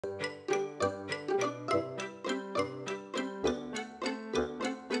This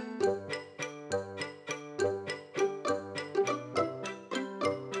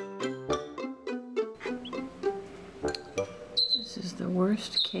is the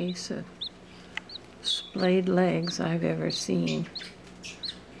worst case of splayed legs I've ever seen.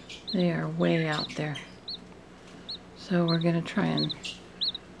 They are way out there. So we're going to try and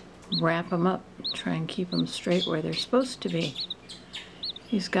wrap them up, try and keep them straight where they're supposed to be.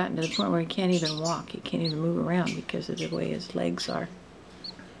 He's gotten to the point where he can't even walk. He can't even move around because of the way his legs are.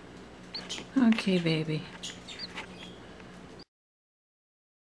 Okay, baby.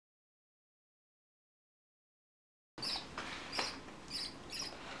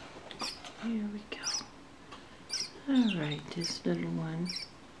 Here we go. All right, this little one.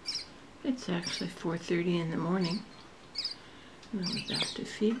 It's actually 4:30 in the morning. And I'm about to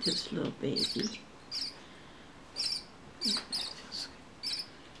feed this little baby. That feels good.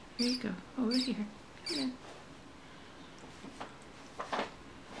 Here you go, over here. Come here.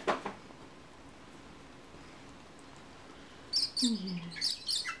 Yeah.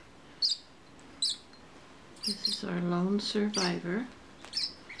 This is our lone survivor.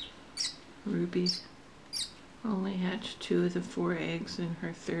 Ruby only hatched 2 of the 4 eggs in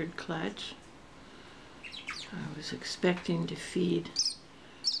her 3rd clutch. I was expecting to feed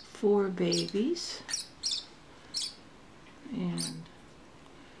 4 babies, and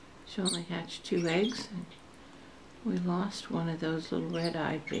she only hatched 2 eggs, and we lost one of those little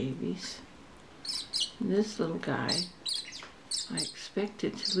red-eyed babies. And this little guy, I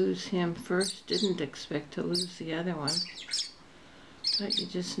expected to lose him first, didn't expect to lose the other one, but you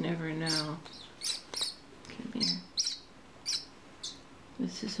just never know. Come here.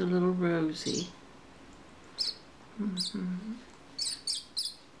 This is a little Rosie.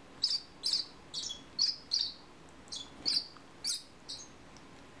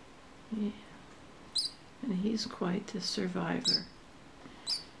 Yeah, and he's quite the survivor.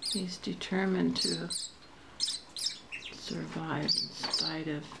 He's determined to survive in spite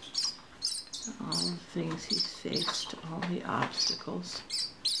of all the things he's faced, all the obstacles.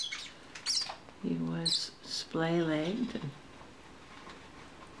 He was splay-legged, and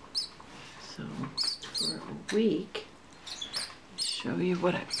so for a week, I'll show you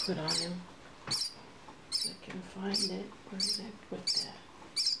what I put on him. If I can find it. Where did I put that?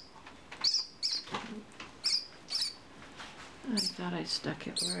 I thought I stuck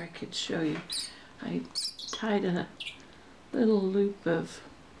it where I could show you. I tied a little loop of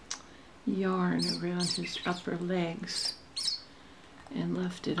yarn around his upper legs and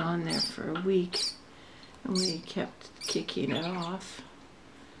left it on there for a week. And when he kept kicking it off,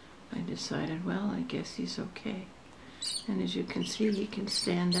 I decided, well, I guess he's okay. And as you can see, he can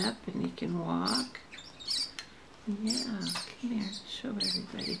stand up and he can walk. Yeah, come here, show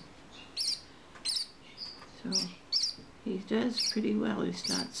everybody. So he does pretty well. He's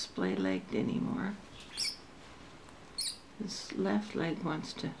not splay-legged anymore. His left leg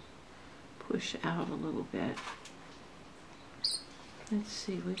wants to push out a little bit. Let's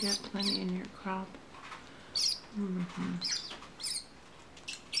see, we got plenty in your crop.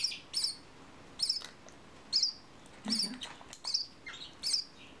 Yeah.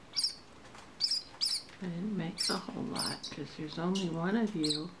 I didn't make a whole lot because there's only one of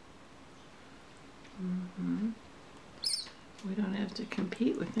you. We don't have to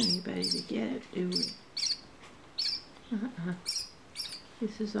compete with anybody to get it, do we? He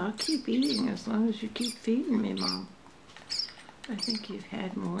says, I'll keep eating as long as you keep feeding me, Mom. I think you've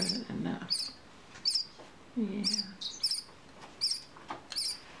had more than enough. Yeah.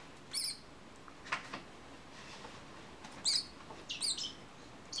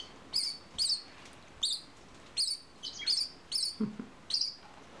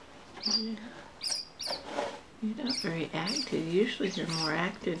 Yeah. You're not very active. Usually you're more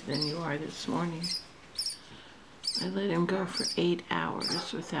active than you are this morning. I let him go for 8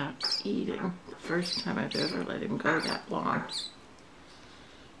 hours without eating. The first time I've ever let him go that long.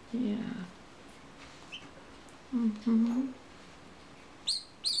 Yeah.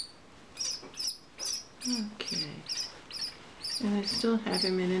 Okay. And I still have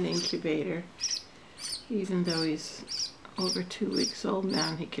him in an incubator. Even though he's over 2 weeks old now,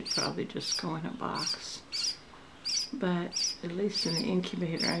 and he could probably just go in a box. But at least in the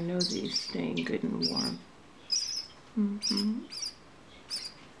incubator, I know that he's staying good and warm.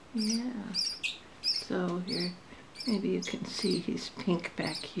 Yeah. So here, maybe you can see he's pink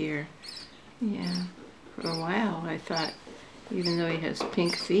back here. Yeah. For a while, I thought, even though he has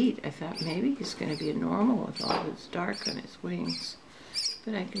pink feet, I thought maybe he's going to be a normal with all this dark on his wings.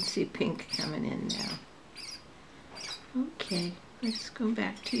 But I can see pink coming in now. Okay, let's go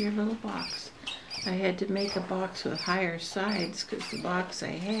back to your little box. I had to make a box with higher sides because the box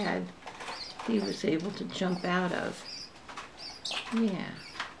I had, he was able to jump out of. Yeah.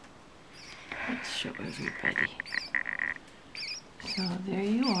 Let's show everybody. So there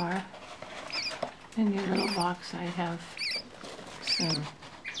you are. In your little box I have some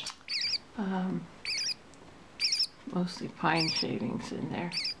mostly pine shavings in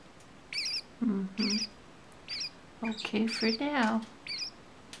there. Okay for now.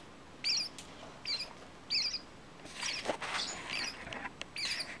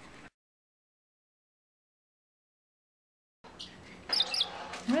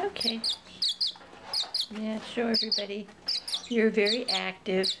 Okay. Yeah, show everybody. You're very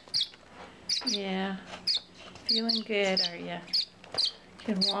active. Yeah. Feeling good, are you?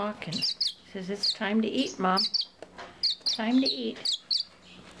 Can walk and says it's time to eat, Mom. Time to eat.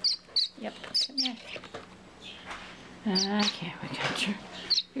 Yep, come here. Okay, we got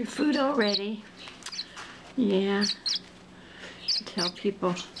your food all ready. Yeah. Tell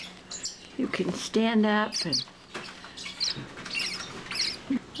people you can stand up and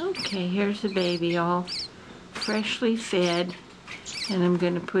okay, here's the baby all freshly fed, and I'm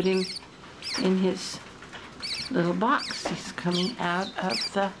going to put him in his little box. He's coming out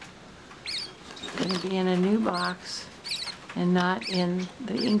of the, going to be in a new box and not in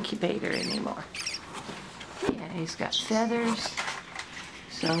the incubator anymore. Yeah, he's got feathers,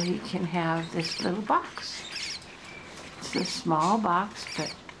 so he can have this little box. It's a small box,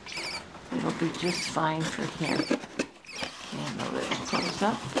 but it'll be just fine for him. And the lid will close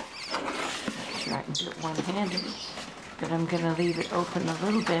up. Make sure I can do it one-handed, but I'm going to leave it open a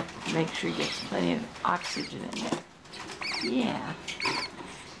little bit to make sure he gets plenty of oxygen in there. Yeah.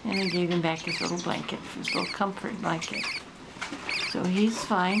 And I gave him back his little blanket, his little comfort blanket. So he's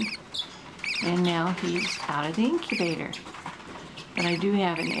fine. And now he's out of the incubator. But I do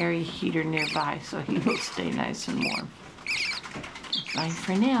have an area heater nearby, so he will stay nice and warm. Bye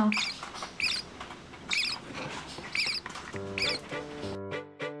for now.